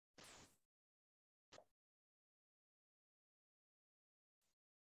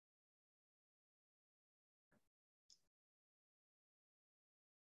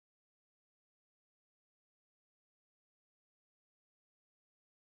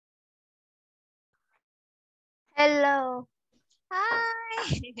Hello.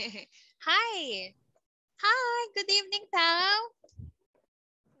 Hi. Hi. Hi. Good evening, Tao.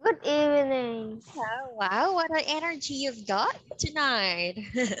 Good evening. Oh, wow. What an energy you've got tonight.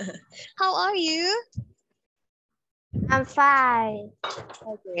 How are you? I'm fine.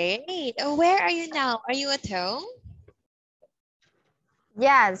 Oh, great. Oh, where are you now? Are you at home?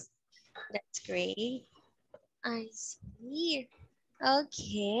 Yes. That's great. I see.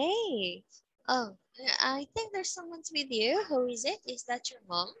 Okay. Oh, I think there's someone's with you. Who is it? Is that your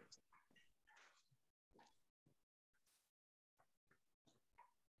mom?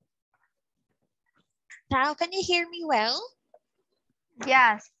 Tao, can you hear me well?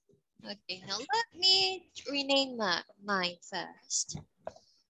 Yes. Okay, now let me rename mine first.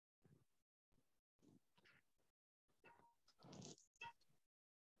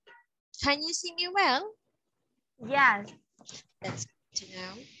 Can you see me well? Yes. That's good to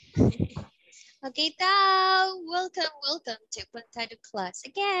know. Okay, Tao, welcome to Puntado class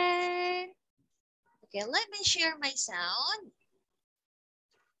again. Okay, let me share my sound.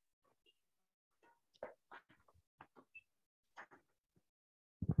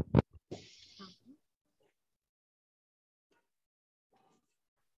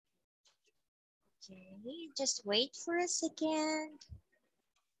 Okay, just wait for a second.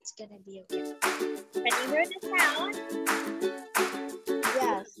 It's gonna be okay. Can you hear the sound?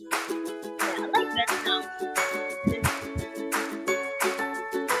 Yes. Yeah, I like that sound.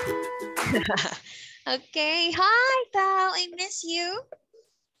 Okay, hi Tao, I miss you.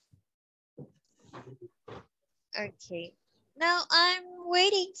 Okay, now I'm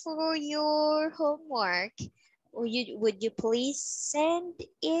waiting for your homework. Would you please send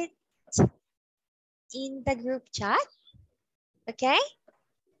it in the group chat? Okay?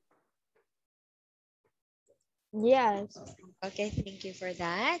 Yes. Okay, thank you for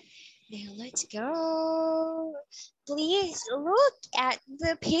that. Now let's go. Please look at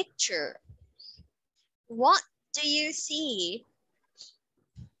the picture. What do you see?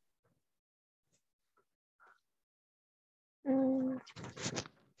 Mm.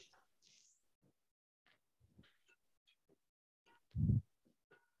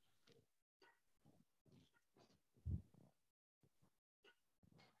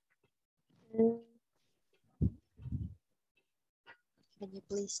 Can you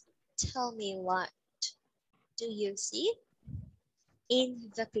please tell me what do you see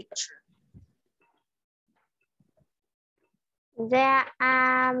in the picture? There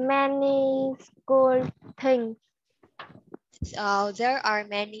are many school things. There are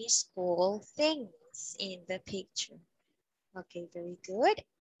many school things in the picture. Okay, very good.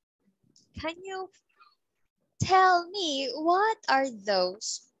 Can you tell me what are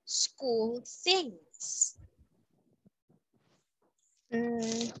those school things?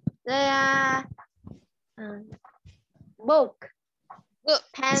 There are book, Book,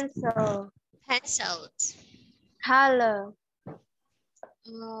 pencil, pencils, color.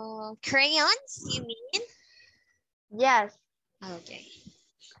 crayons, you mean? Yes. Okay.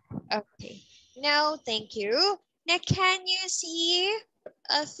 Okay. No, thank you. Now, can you see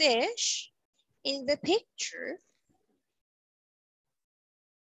a fish in the picture?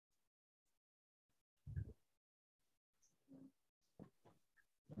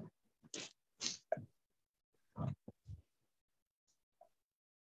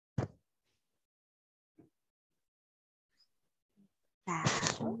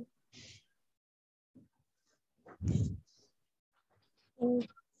 Wow.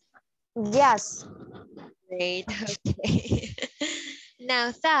 Yes. Great. Okay.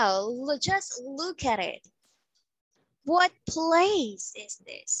 Now, Thao, just look at it. What place is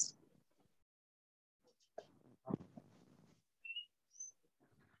this?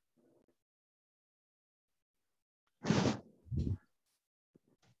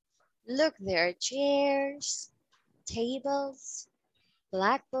 Look, there are chairs, tables,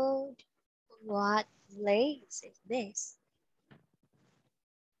 blackboard. What place is this?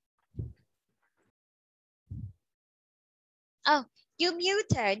 Oh, you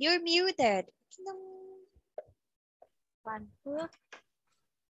muted. You're muted. One book.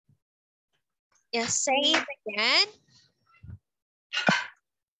 Yeah, say it again.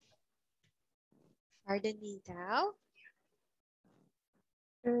 Pardon me, Thao.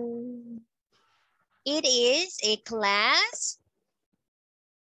 It is a class.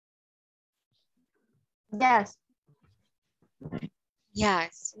 Yes.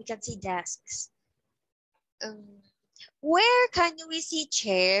 Yes, we can see desks. Where can we see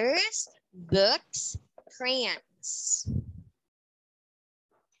chairs, books, crayons?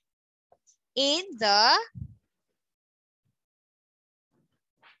 In the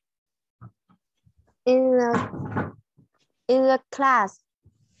In the class.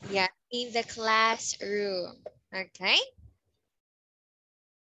 Yeah, in the classroom. Okay.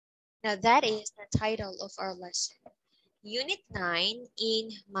 Now that is the title of our lesson. Unit 9 in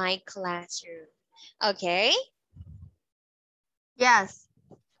my classroom. Okay. Yes.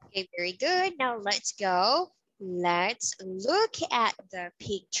 Okay, very good. Now let's go. Let's look at the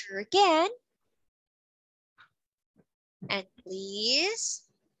picture again. And please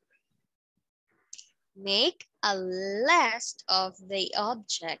make a list of the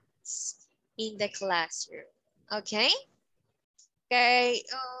objects in the classroom. Okay? Okay,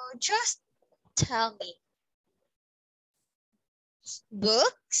 just tell me.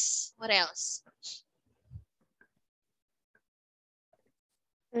 Books? What else?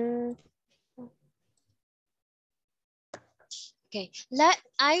 Mm, Okay,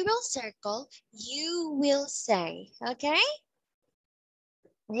 I will circle, you will say, okay?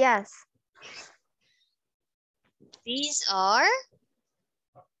 yes. These are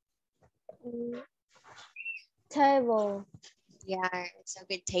Mm, table. yeah, so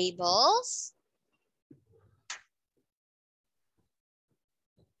good tables.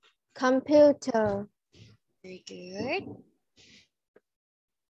 Computer. Very good.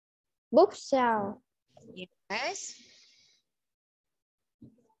 Bookshelf. Yes.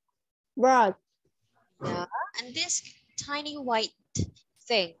 Board. Yeah. And this tiny white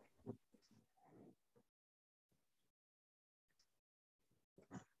thing.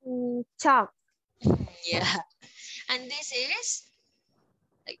 Chalk. Yeah. And this is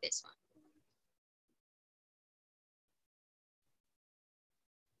like this one.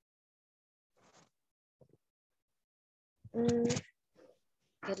 Mm,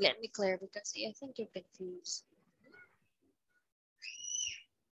 Okay, let me clear because I think you're confused.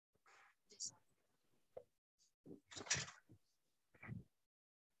 This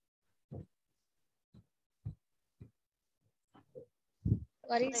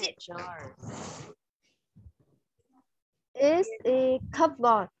what is it? Jars. is a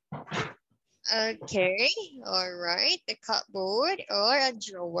cupboard. Okay, all right. A cupboard or a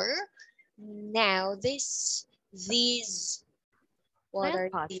drawer. Now these, what are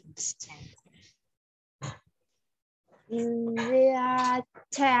Plant pots. these? They are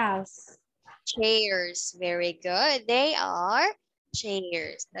chairs. Chairs. Very good. They are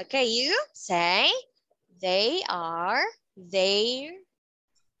chairs. Okay, you say they are there.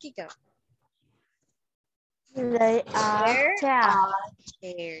 Kiko. They are There chairs. are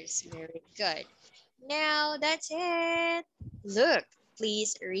chairs. Very good. Now that's it. Look,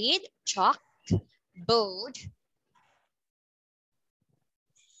 please read chalk, board,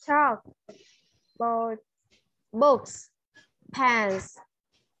 Chalk. Board. Books. Pens.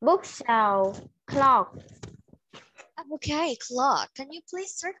 Bookshelf. Clock. okay, clock. Can you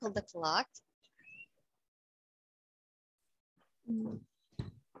please circle the clock?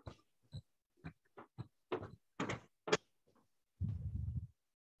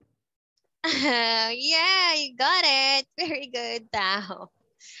 Yeah, you got it. Very good, Tao.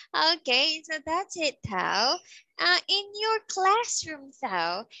 Okay, so that's it, Tao. In your classroom,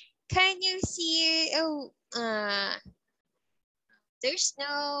 Tao, can you see, there's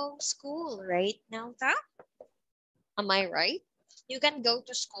no school right now, Tao? Am I right? You can go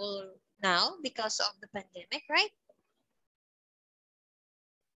to school now because of the pandemic, right?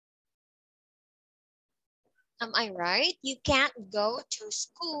 Am I right? You can't go to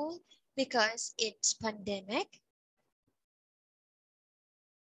school because it's pandemic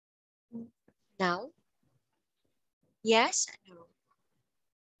now. Yes, no.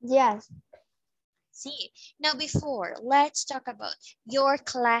 Yes. See, now before, let's talk about your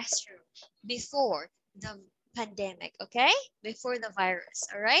classroom before the pandemic, okay? Before the virus,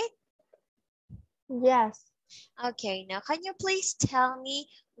 all right? Yes. Okay, now can you please tell me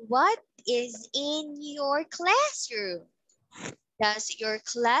what is in your classroom? Does your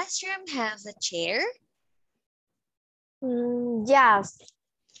classroom have a chair? Yes.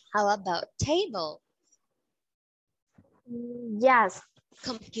 How about table? Yes.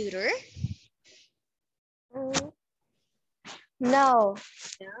 Computer? No.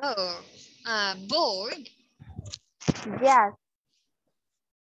 No. Board? Yes.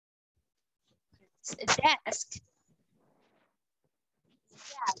 A desk?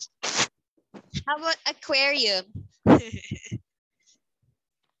 How about aquarium?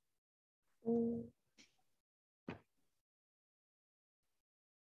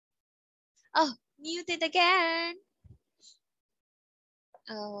 Oh, muted again.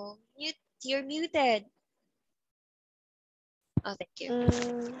 Oh, you're muted. Oh, thank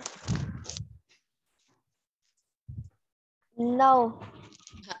you. No.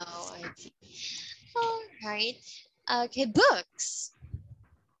 Oh, I see. All right. Okay, books.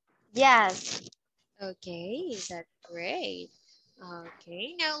 Yes. Okay, that's great.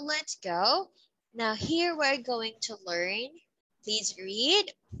 Okay, now let's go. Now here we're going to learn. Please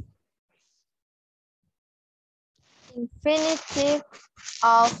read. Infinitive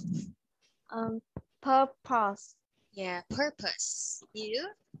of purpose. Yeah, purpose. You.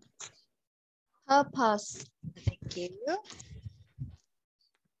 Purpose Thank you.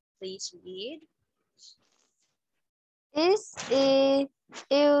 Please read. is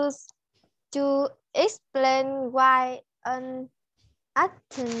used to explain why an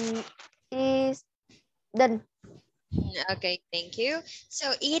action is done. Okay, thank you.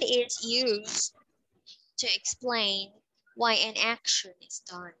 So it is used to explain why an action is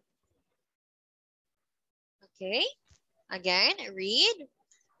done. Okay, again, read.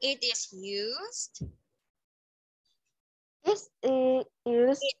 It is used. Is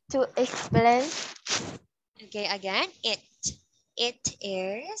used It, to explain. okay, again, it. It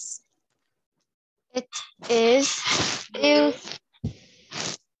is It is used.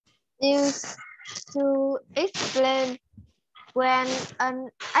 used to explain when an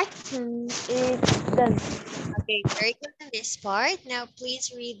action is done. Okay, very good in this part. Now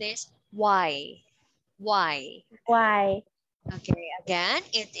please read this. Why? Why? Why? Okay, again,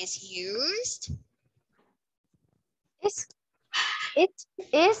 it is used. Is it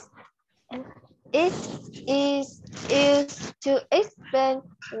is it is used to explain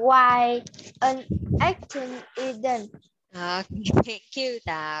why an action is done. Okay, thank you,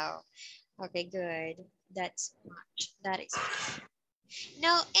 Tao. Okay, good. That's much. That is much.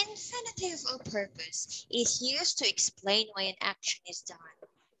 Now, infinitive of purpose is used to explain why an action is done.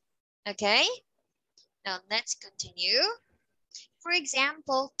 Okay? Now, let's continue. For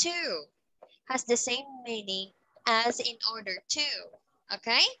example, to has the same meaning as in order to.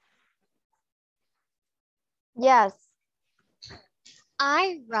 Okay? Yes.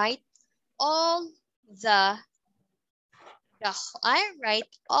 I write all the I write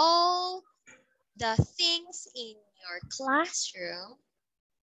all the things in your classroom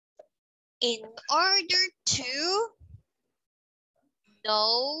in order to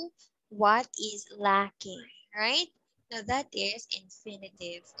know what is lacking, right? Now that is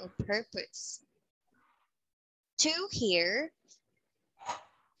infinitive of purpose. To here,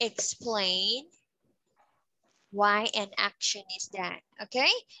 explain why an action is done. Okay?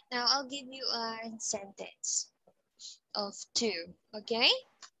 Now I'll give you a sentence of to, okay?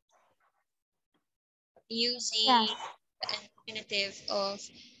 Using Yes. infinitive of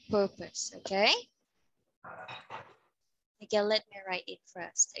purpose, okay? Okay, let me write it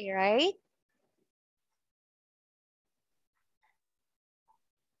first, all right?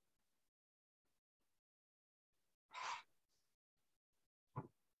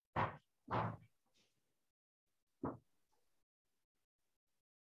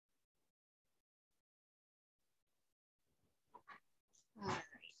 All right,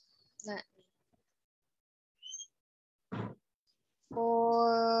 let me.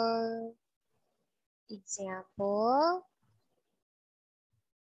 For example,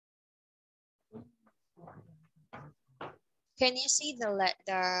 can you see the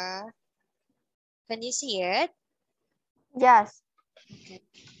letter? Can you see it? Yes. Okay.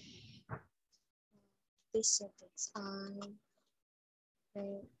 This sentence, I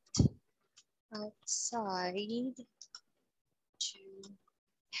went outside to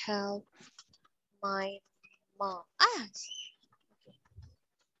help my mom. Okay.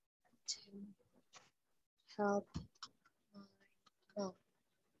 To help my mom.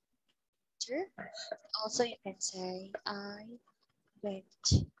 Sure. Also, you can say I went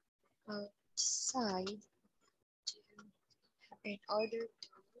outside to in order to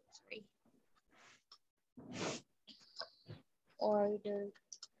sorry, order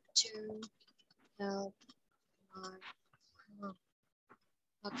to help my mom.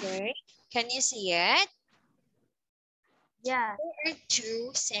 Okay. Can you see it? Yes. There are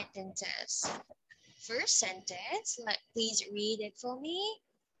two sentences. First sentence, please read it for me.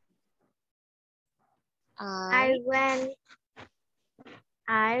 I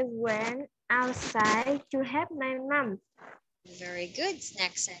went outside to help my mom. Very good.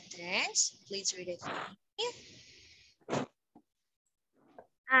 Next sentence, please read it for me.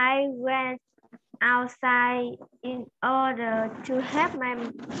 I went outside in order to help my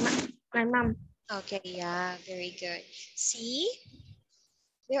mom. Okay, yeah, very good. See,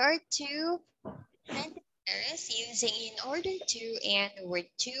 there are two sentences using in order to and the word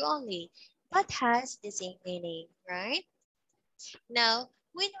to only, but has the same meaning, right? Now,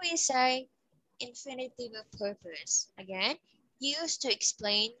 when we say infinitive of purpose, again, used to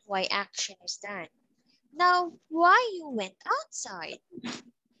explain why action is done. Now, why you went outside?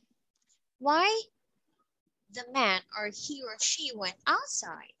 Why the man or he or she went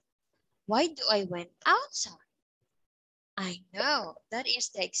outside? Why do I went outside? I know, that is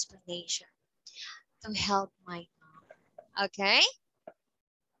the explanation. To help my mom. Okay?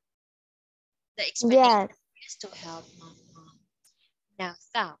 The explanation Yes. is to help my mom. Now,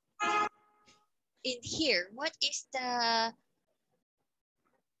 Thao, in here, what is the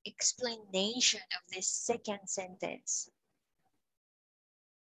explanation of this second sentence?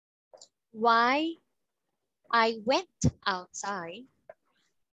 Why I went outside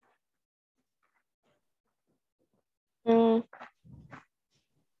Mm,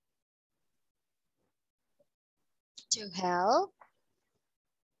 to help.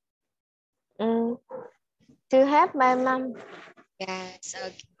 mm, to help my mom. Yes,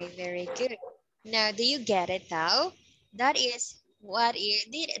 okay, very good. Now, do you get it now? That is what is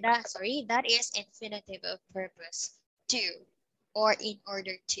that is infinitive of purpose to or in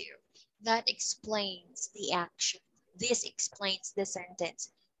order to. That explains the action. This explains the sentence.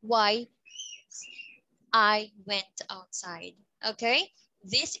 Why I went outside. Okay?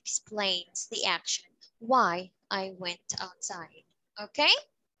 This explains the action. Why I went outside. Okay?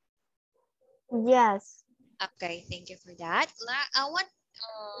 Yes. Okay, thank you for that. I want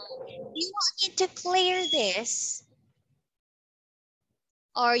do you want me to clear this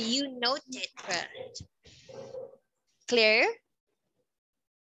or you note it first? Clear?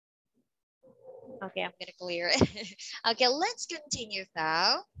 Okay, I'm gonna clear it. Okay, let's continue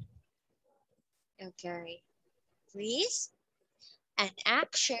now. Okay, please. An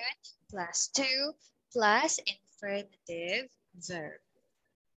action plus to plus infinitive verb.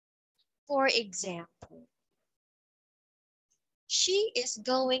 For example, she is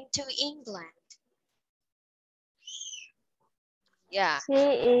going to England. Yeah, She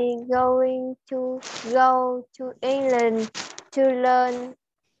is going to go to England to learn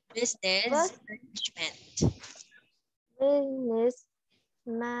business first management. business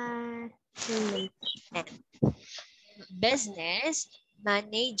management. Business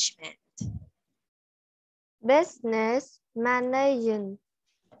management. Business management.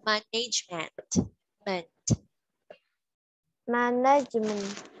 Management.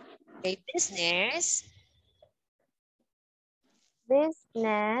 Management. Okay, business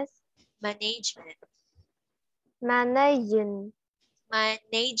Business management. management.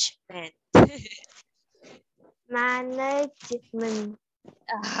 Management. Management.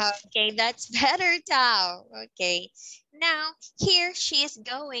 Okay, that's better now. Okay. Now, here she is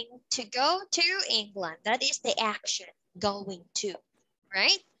going to go to England. That is the action. Going to,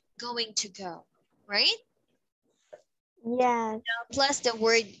 right? Going to go, right? Yes. Plus the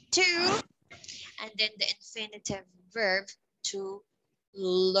word to, and then the infinitive verb to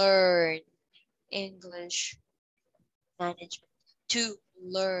learn English management. To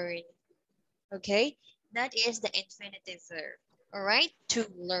learn. Okay? That is the infinitive verb. All right? To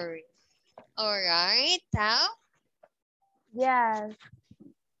learn. All right, Tao? Yes.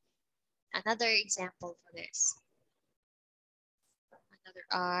 Another example for this. Another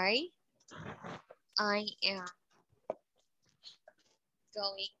I am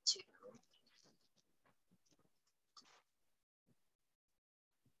going to.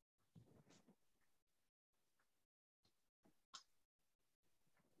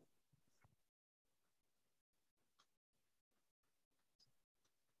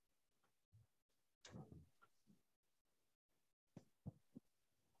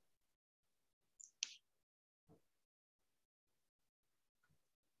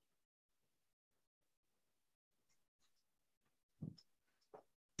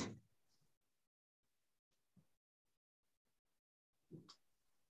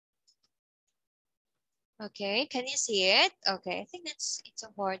 Okay, can you see it? Okay, I think it's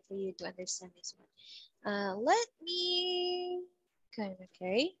hard for you to understand this one. Let me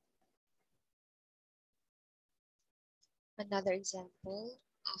okay. Another example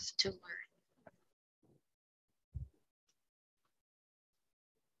of to learn.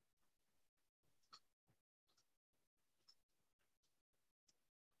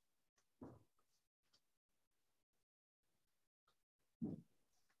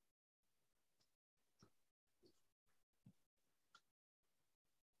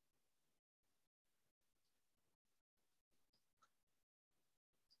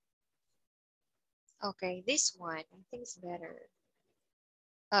 Okay, this one I think is better.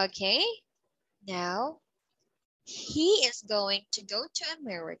 Okay, now he is going to go to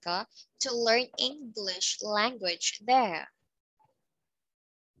America to learn English language there.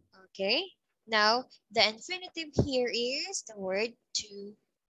 Okay, now the infinitive here is the word to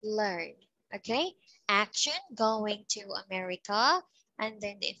learn. Okay, action going to America, and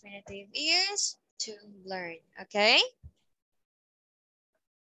then the infinitive is to learn. Okay.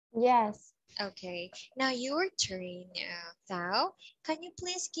 Yes. Okay. Now your turn, Thao. Can you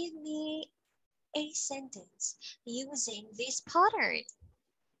please give me a sentence using this pattern?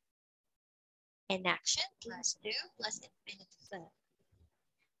 An action plus do plus infinitive verb.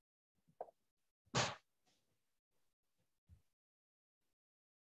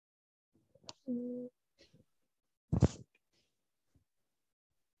 Mm,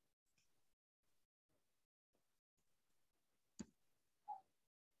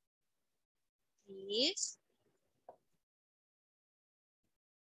 Please.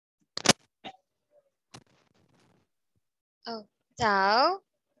 Oh, Thao,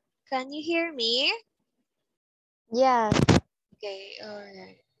 can you hear me? Yes. Okay, all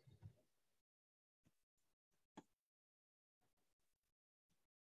right.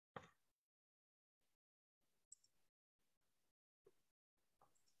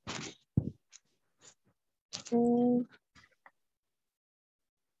 Mm,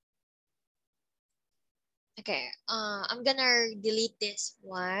 Okay, I'm gonna delete this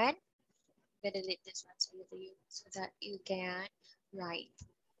one. I'm gonna delete this one so that you can write.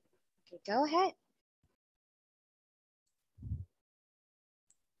 Okay, go ahead.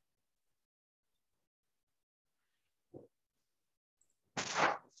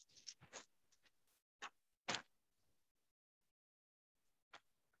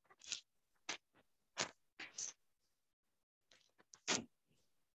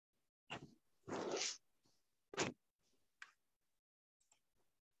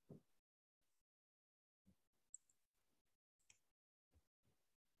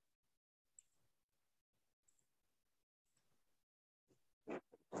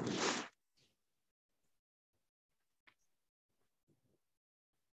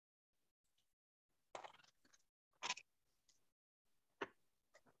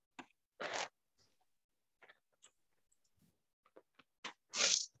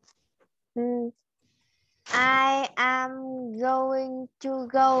 mm. I am going to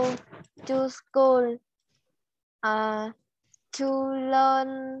go to school to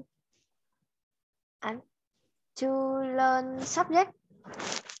learn and to learn subject.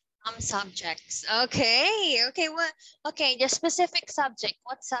 Subjects. Okay. Okay. What? Okay. The specific subject.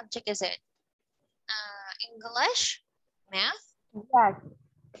 What subject is it? English, math. Yes.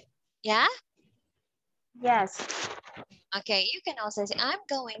 Yeah. Yes. Okay. You can also say I'm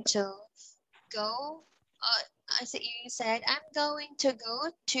going to go. I said you said I'm going to go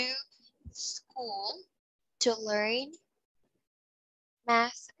to school to learn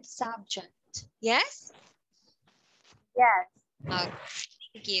math subject. Yes. Yes. Okay.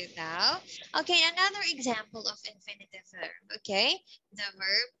 Thank you, Thao. Okay. Another example of infinitive verb. Okay. The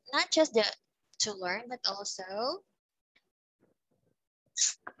verb, not just the to learn, but also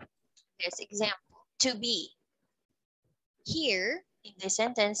this example, to be. Here in this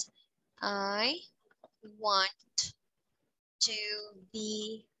sentence, I want to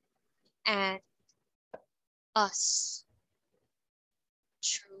be an us.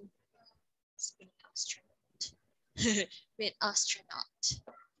 True. Being astronaut. With astronaut.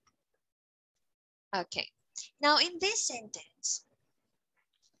 Okay. Now in this sentence,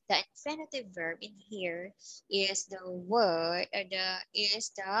 the infinitive verb in here is the word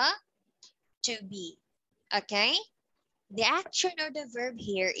is the to be. Okay? The action or the verb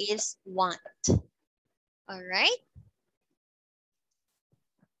here is want. All right?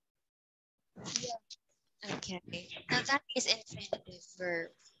 Okay. Now that is infinitive verb.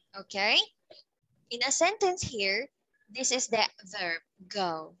 Okay? In a sentence here, this is the verb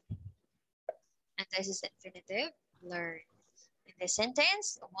go. And this is infinitive learn. In the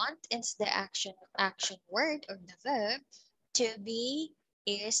sentence, want is the action word or the verb. To be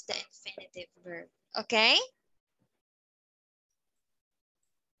is the infinitive verb. Okay?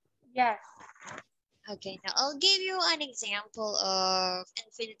 Yes. Okay, now I'll give you an example of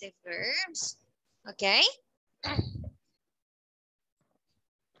infinitive verbs. Okay?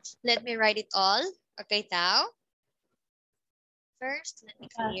 Let me write it all. Okay, Tao? First, let me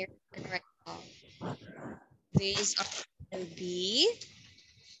clear and write it all. These are to be,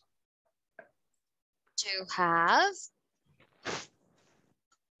 to have,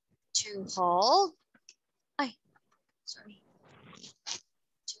 to hold. Ay, sorry.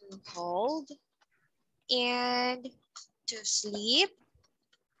 To hold and to sleep.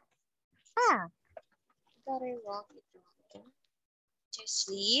 Ah, got it wrong. Okay. To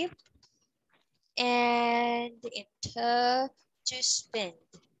sleep and to spend.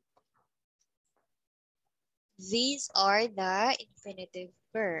 These are the infinitive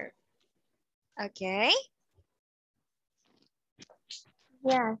verb. Okay.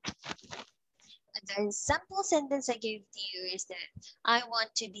 Yes. The sample sentence I gave to you is that I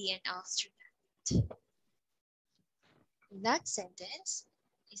want to be an astronaut. That sentence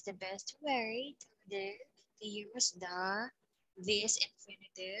is the best way to use this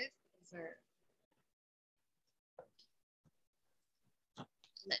infinitive verb.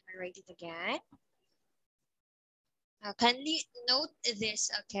 Let me write it again. Now, kindly note this,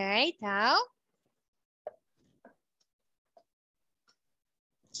 okay, Tao?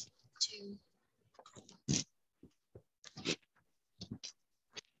 To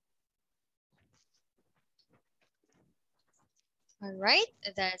all right,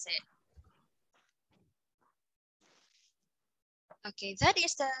 that's it. Okay, that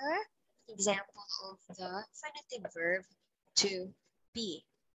is the example of the infinitive verb to be.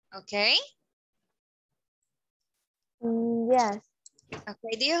 Okay? Yes.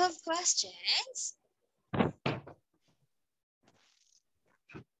 Okay, do you have questions?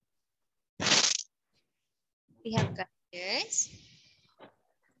 We have questions.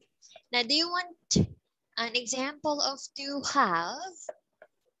 Now, do you want an example of to have?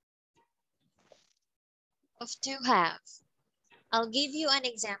 Of to have. I'll give you an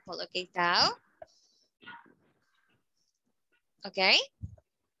example, okay, Tao? Okay?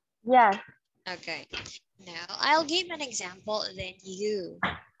 Yes. Okay. Now, I'll give an example, then you.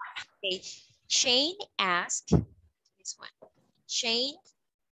 Okay. Shane asked, this one. Shane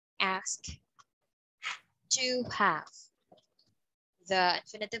asked to have the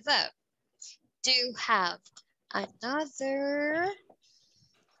infinitive verb. To have another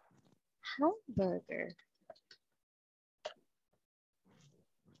hamburger.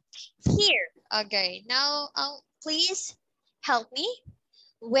 Here. Okay, now please help me.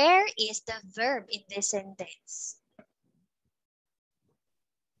 Where is the verb in this sentence?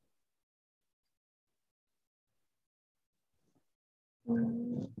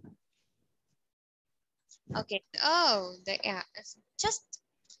 Mm, Okay. Oh, yeah. Just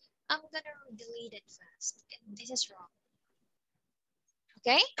I'm gonna delete it first. This is wrong.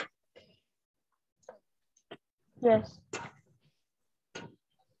 Okay. Yes.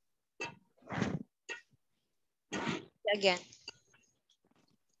 Again.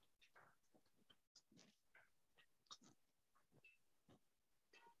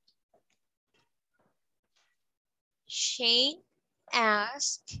 Shane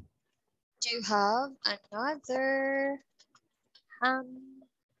asked to have another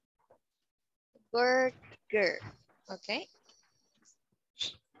hamburger. Okay.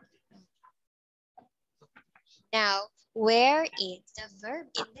 Now, where is the verb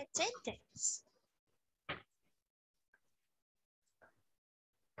in the sentence?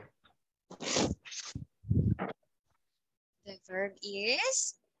 The verb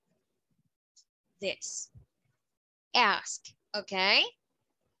is this. Ask. Okay.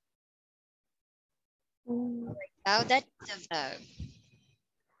 Mm, Now that's the verb.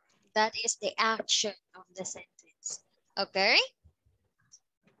 That is the action of the sentence. Okay.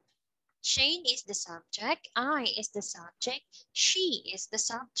 Shane is the subject. I is the subject. She is the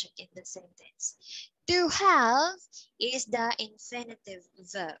subject in the sentence. To have is the infinitive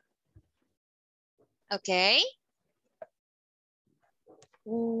verb. Okay.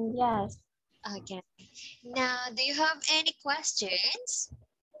 yes. Okay. Now, do you have any questions?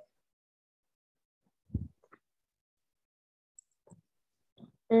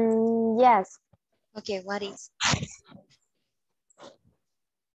 Yes. Okay, what is?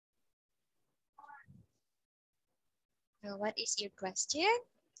 What is your question?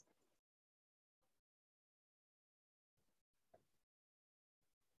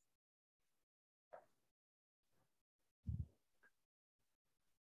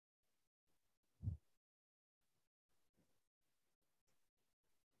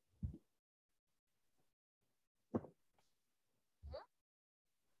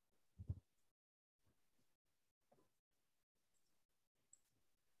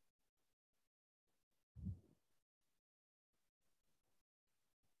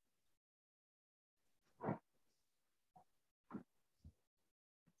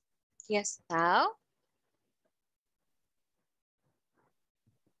 Yes, Tao.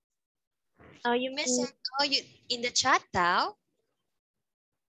 Oh, you Mm, message. Oh, you in the chat, Tao.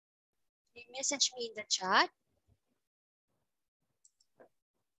 You message me in the chat.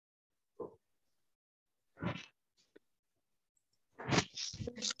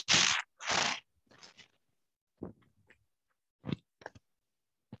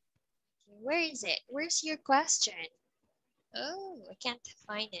 Where is it? Where's your question? Oh, I can't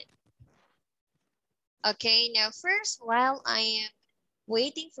find it. Okay, now first, while I am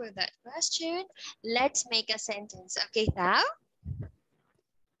waiting for that question. Let's make a sentence. Okay, Thao?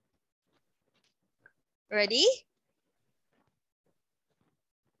 Ready?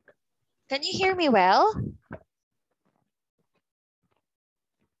 Can you hear me well?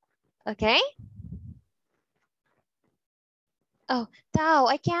 Okay. Oh, Thao,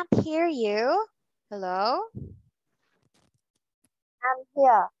 I can't hear you. Hello? I'm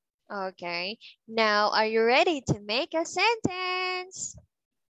here. Okay. Now, are you ready to make a sentence?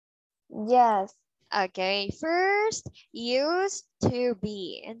 Yes. Okay. First, use to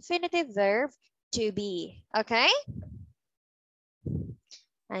be. Infinitive verb to be. Okay?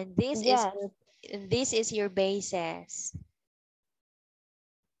 And Yes. this is your basis.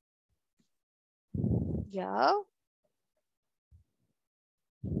 Yo.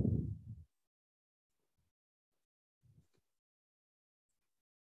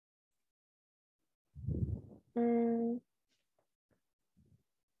 Mm,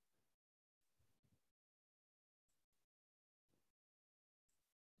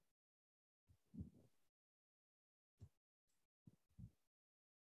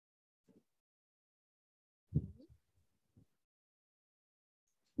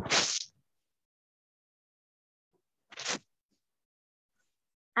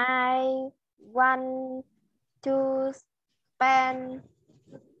 I want to spend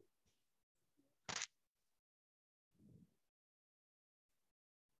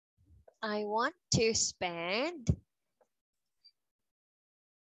I want to spend.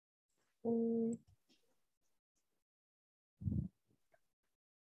 mm,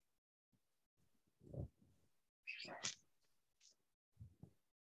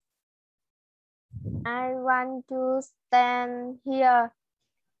 I want to stand here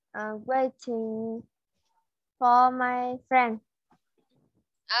waiting for my friend.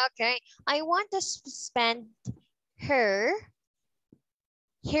 Okay. I want to spend her.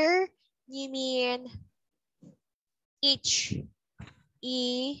 Here, you mean each.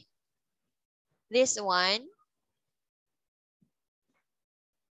 This one.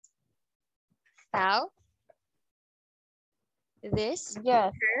 Thou. This.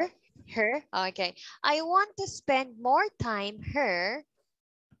 Yes. Her. Okay. I want to spend more time her.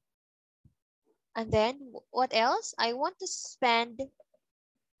 And then what else? I want to spend.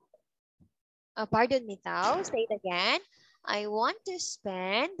 Pardon me, Thao. Say it again. I want to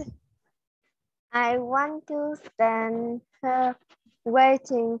spend. I want to stand here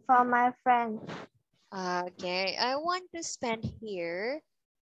waiting for my friend. Okay. I want to spend here.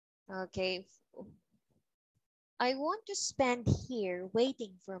 Okay. I want to spend here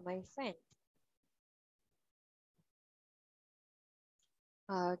waiting for my friend.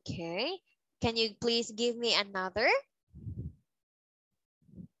 Okay. Can you please give me another?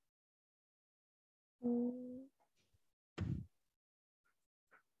 Mm,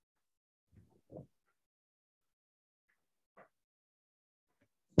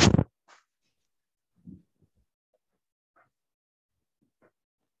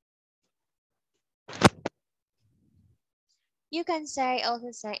 You can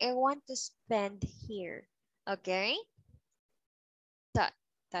also say, I want to spend here. Okay?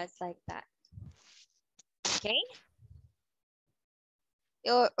 That's like that. Okay?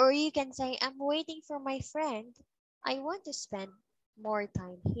 Or you can say, I'm waiting for my friend. I want to spend more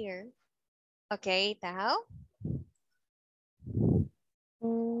time here. Okay, Tao?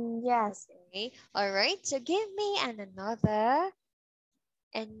 yes. Okay. All right. So give me another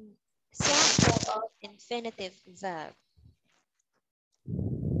and sample of infinitive verb.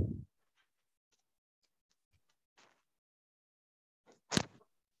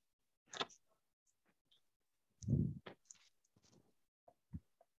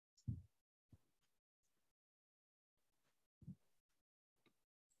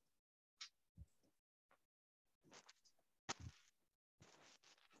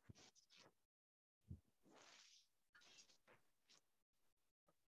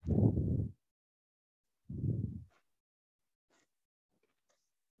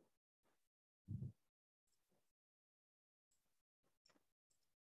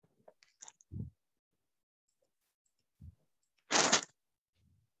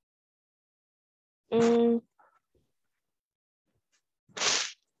 Mm,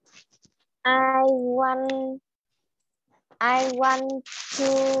 I want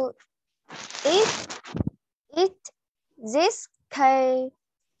to eat this cake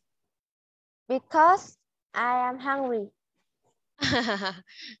because I am hungry.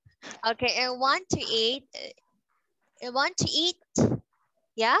 Okay, I want to eat. I want to eat.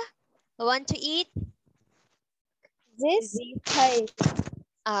 Yeah? I want to eat This this cake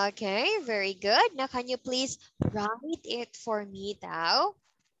Okay, very good. Now, can you please write it for me, Tao?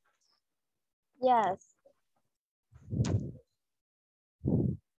 Yes.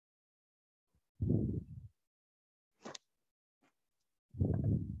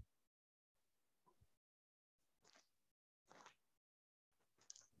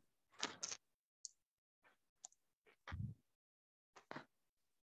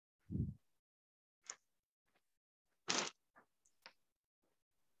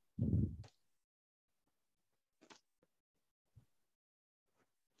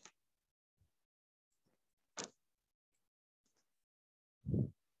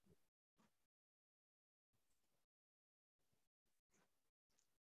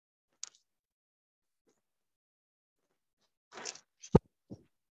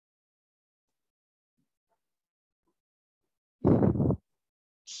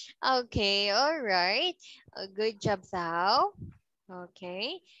 Okay, all right. Good job, Thao.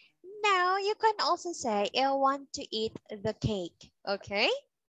 Okay. Now you can also say, I want to eat the cake. Okay.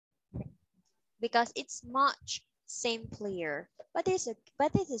 Because it's much simpler. But this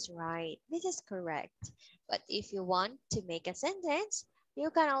is right. This is correct. But if you want to make a sentence,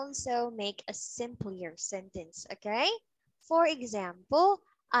 you can also make a simpler sentence. Okay. For example,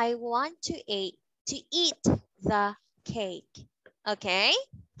 I want to eat the cake. Okay.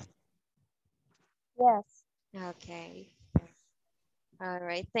 Yes. Okay. All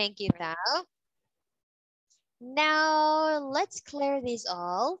right. Thank you, Thao. Now let's clear this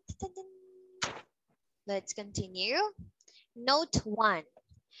all. Let's continue. Note 1.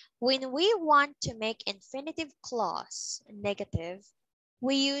 When we want to make infinitive clause negative,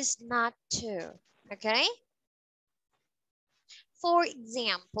 we use not to. Okay? For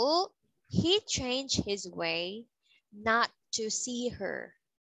example, he changed his way not to see her.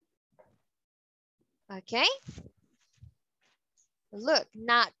 Okay? Look,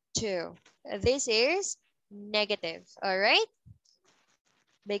 not to. This is negative. All right?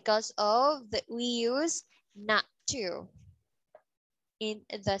 Because of the we use not to in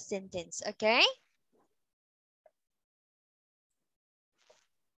the sentence, okay?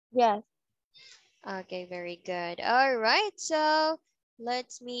 Yes. Okay, very good. All right, so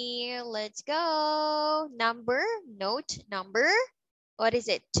let's go. Number, note number. What is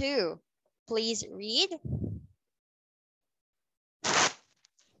it? 2. Please read.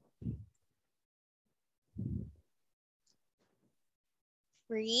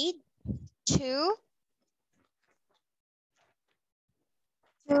 Read 2.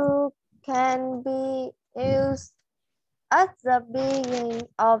 To can be used at the beginning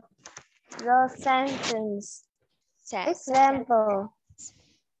of the sentence. Says.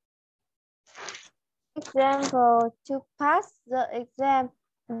 Example, to pass the exam,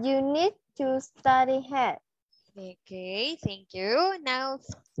 you need to study hard. Okay, thank you. Now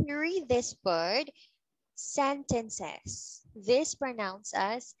read this word, sentences. This pronounced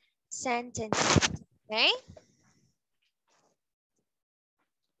as sentences. Okay?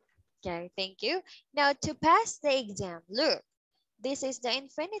 Okay, thank you. Now to pass the exam, look, this is the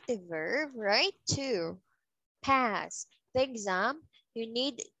infinitive verb, right? To pass the exam, you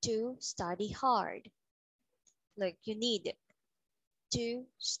need to study hard. Look, you need to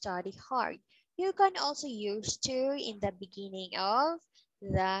study hard. You can also use to in the beginning of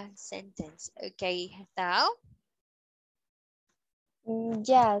the sentence. Okay, Tao?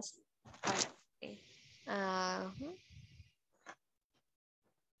 Yes. Okay. Uh,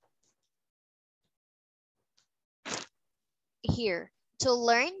 Here, to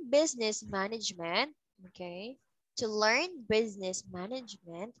learn business management, okay, to learn business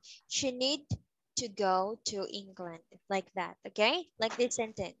management, she need to go to England, like that, okay? Like this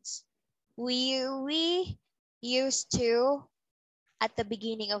sentence. We used to at the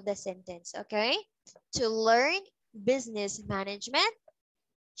beginning of the sentence, okay? To learn business management,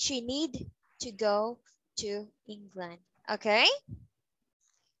 she need to go to England, okay?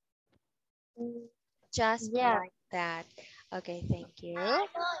 Just Yeah. like that. Okay, thank you.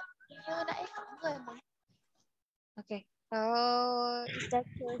 Okay. Oh, is that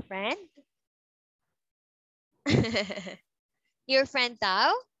your friend? Your friend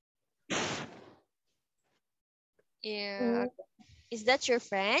Tao? Yeah. Mm, Is that your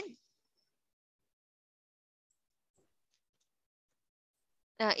friend?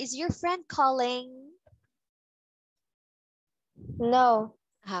 Is your friend calling? No.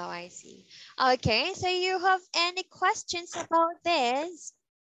 How I see. Okay, so you have any questions about this?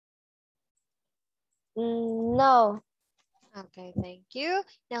 No. Okay, thank you.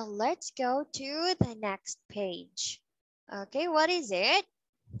 Now let's go to the next page. Okay, what is it?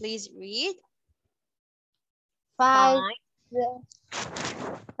 Please read. Five.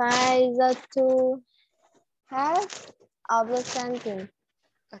 Find. Find the two halves of the sentence.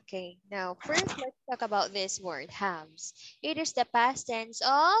 Okay, now first let's talk about this word, halves. It is the past tense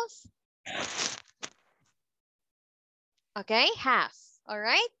of, okay, half. All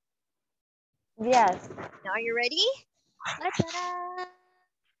right, Yes. now are you ready? Ta-da!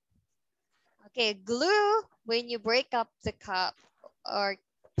 Okay, glue when you break up the cup or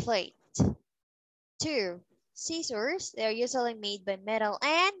plate. 2, scissors. They're usually made by metal.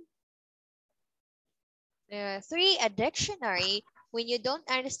 And 3, a dictionary when you don't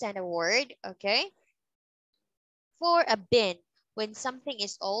understand a word. Okay. 4, a bin when something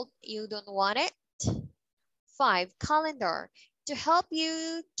is old, you don't want it. 5, calendar to help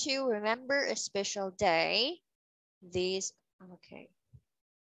you to remember a special day. These, okay.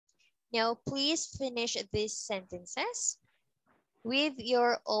 Now, please finish these sentences with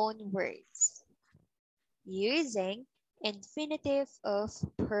your own words using infinitive of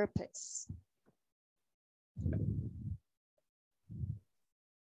purpose.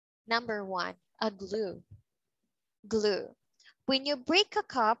 Number 1, a glue. Glue. When you break a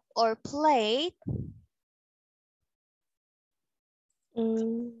cup or plate,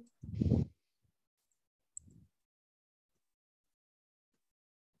 Mm,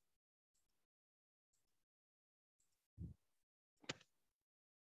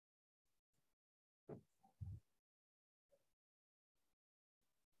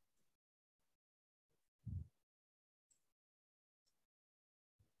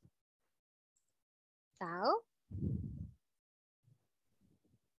 tao.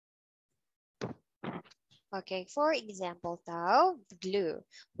 Okay, for example, tao, glue.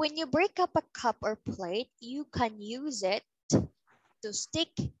 When you break up a cup or plate, you can use it to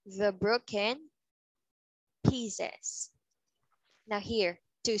stick the broken pieces. Now here,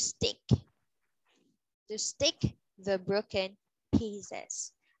 to stick the broken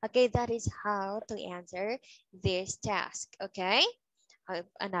pieces. Okay, that is how to answer this task. Okay,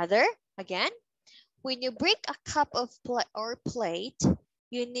 another again. When you break a cup of or plate,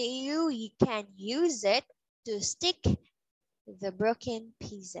 you can use it to stick the broken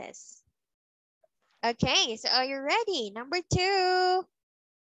pieces. Okay, so are you ready? Number 2,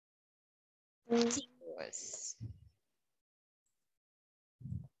 mm, scissors.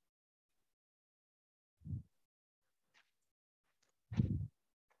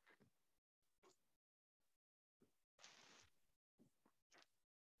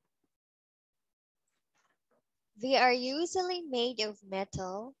 They are usually made of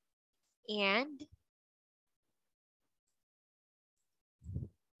metal and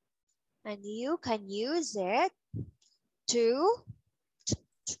you can use it to,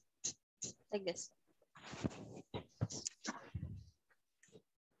 like this.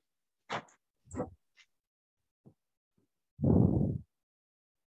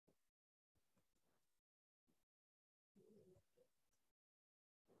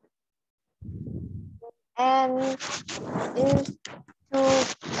 and is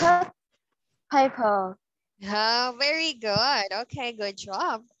to cut paper. Oh, very good. Okay, good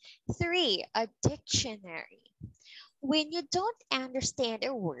job. 3, a dictionary. When you don't understand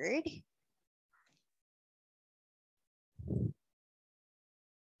a word,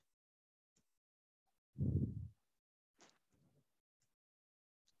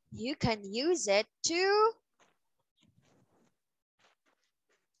 you can use it to,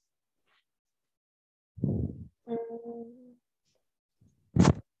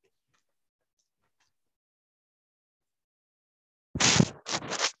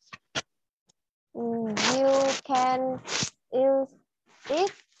 Mm, you can use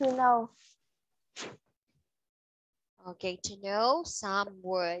it to know. okay, to know some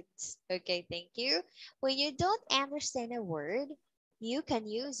words. Okay, thank you. When you don't understand a word, you can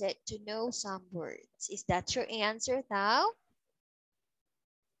use it to know some words. Is that your answer, Thao?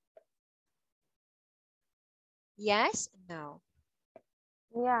 Yes? No?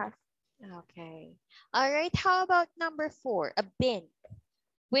 Yes. Okay. All right, how about number 4, a bin?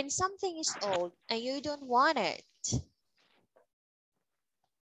 When something is old and you don't want it.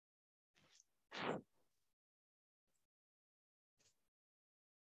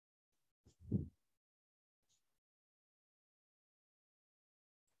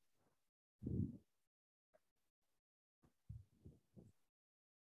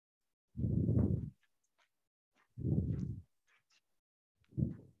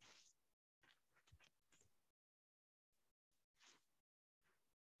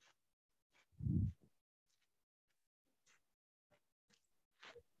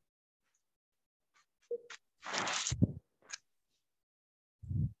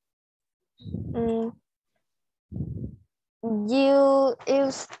 Mm, You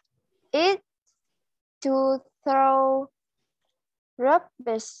use it to throw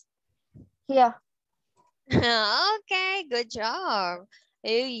rubbish here. Okay, good job.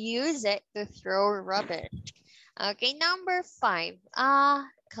 You use it to throw rubbish. Okay, number 5.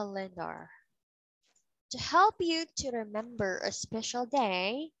 Calendar. To help you to remember a special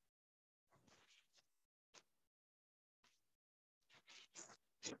day,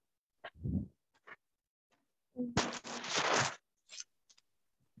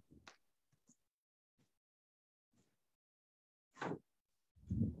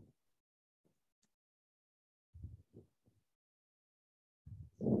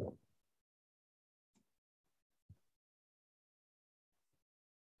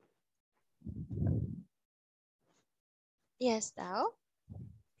 yes, thou.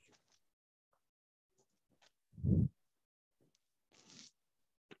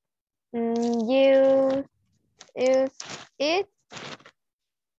 You use it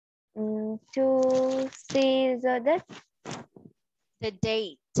to see the date. The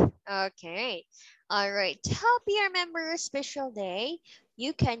date. Okay. All right. To help you remember a special day,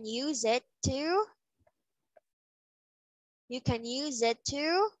 you can use it to you can use it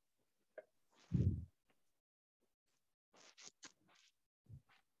to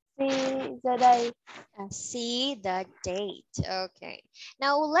See the day. see the date. Okay.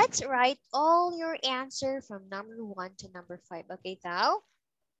 Now let's write all your answer from number 1 to number 5. Okay, thou?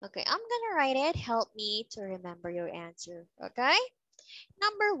 Okay, I'm gonna write it. Help me to remember your answer. Okay.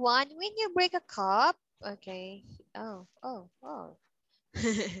 Number 1, when you break a cup. Okay. Oh.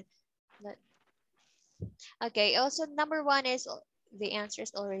 Let- Okay, also number 1 is the answer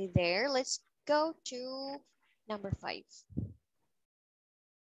is already there. Let's go to number 5.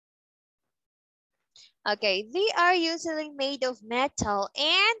 Okay, they are usually made of metal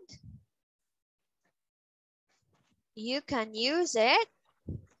and you can use it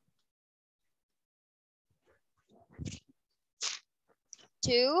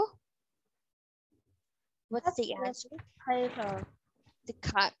to, what's Cut the the answer? paper. To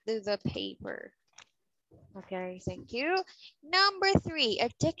cut the paper. Okay, thank you. Number 3, a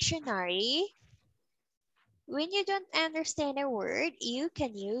dictionary. When you don't understand a word, you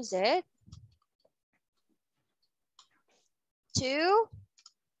can use it to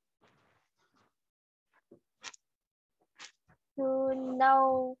To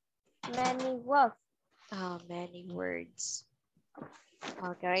know many words. many words.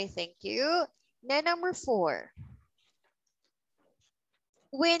 Okay, thank you. Now, number 4.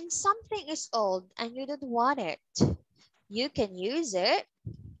 When something is old and you don't want it, you can use it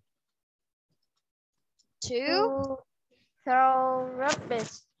to, To throw rubbish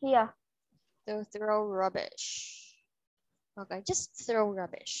here. to throw rubbish. Okay, just throw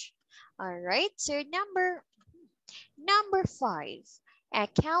rubbish. All right, so number 5, a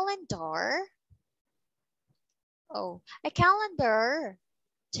calendar. Oh, a calendar.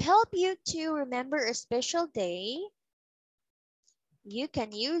 To help you to remember a special day, you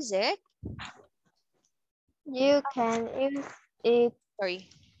can use it. You can use it Sorry,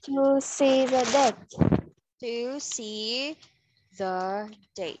 to see the date. to see the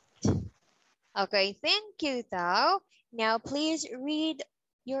date. Okay, thank you, Tao. Now, please read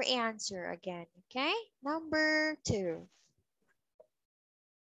your answer again, okay? Number 2.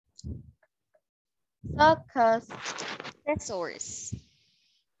 Circus. Scissors.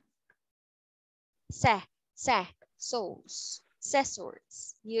 Se, se, souls.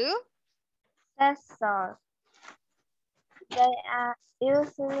 Scissors. You? Scissors. They are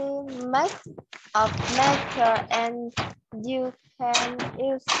usually made of metal and you can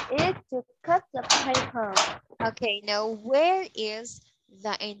use it to cut the paper. Okay, now where is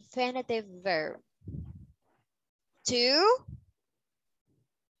the infinitive verb? To?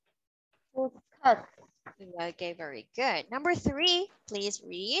 To cut. Okay, very good. Number 3, please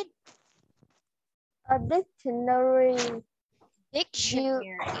read. A dictionary. You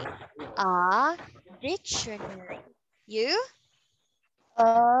Dictionary. A dictionary. You?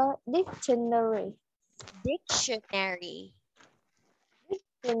 a dictionary. Dictionary.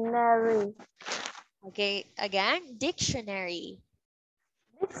 Dictionary. Okay, again, dictionary.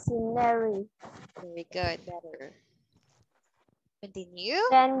 Dictionary. Very good, better. Continue.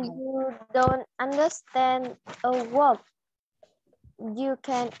 When you don't understand a word, you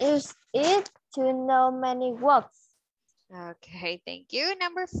can use it to know many words. Okay, thank you.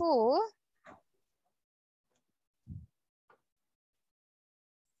 Number 4.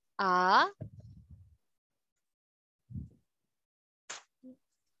 A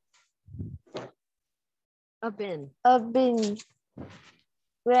A bin. A bin.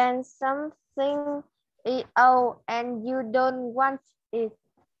 When something and you don't want it.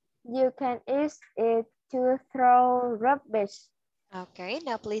 You can use it to throw rubbish. Okay,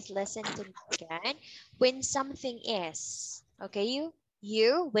 now please listen to me again. When something is, okay,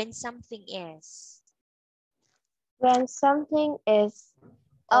 you, when something is When something is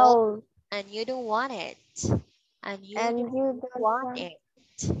old old and you don't want it, and you and don't you don't want want it,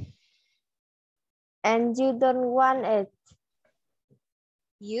 it,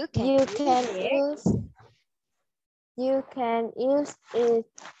 you can you use can it. use you can use it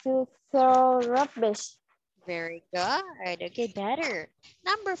to throw rubbish. Very good. Okay, better.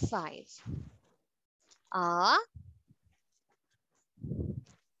 Number 5. A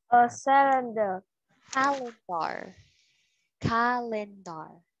A cylinder, calendar. Calendar.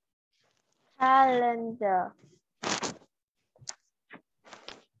 calendar.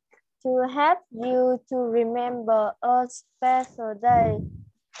 To help you to remember a special day,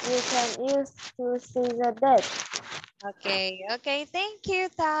 you can use to see the date. Okay, thank you,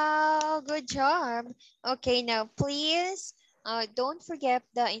 Tao. Good job. Okay, now please don't forget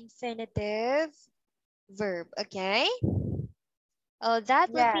the infinitive verb, okay? Oh,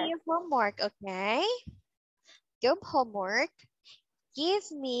 that would be Yes, your homework, okay? Good homework. Give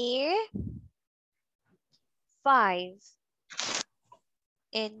me 5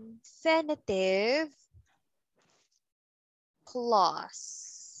 infinitive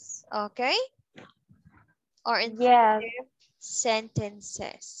clause, okay? Or yes, infinitive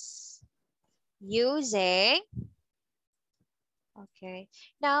sentences using, okay.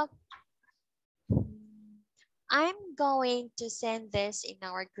 Now, I'm going to send this in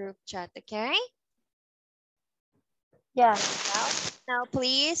our group chat, okay? yes, Now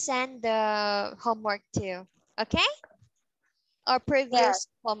please send the homework too, okay? Or yes, previous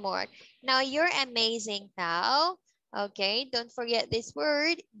homework. Now you're amazing now. Okay, don't forget this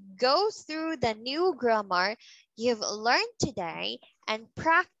word. Go through the new grammar you've learned today and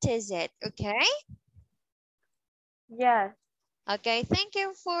practice it, okay? yes. Okay, thank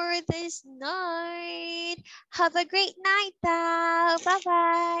you for this night. Have a great night, Tao.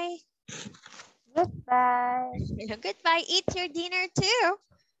 Bye-bye. Goodbye. Goodbye. Eat your dinner too.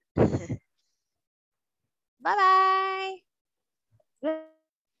 Bye-bye.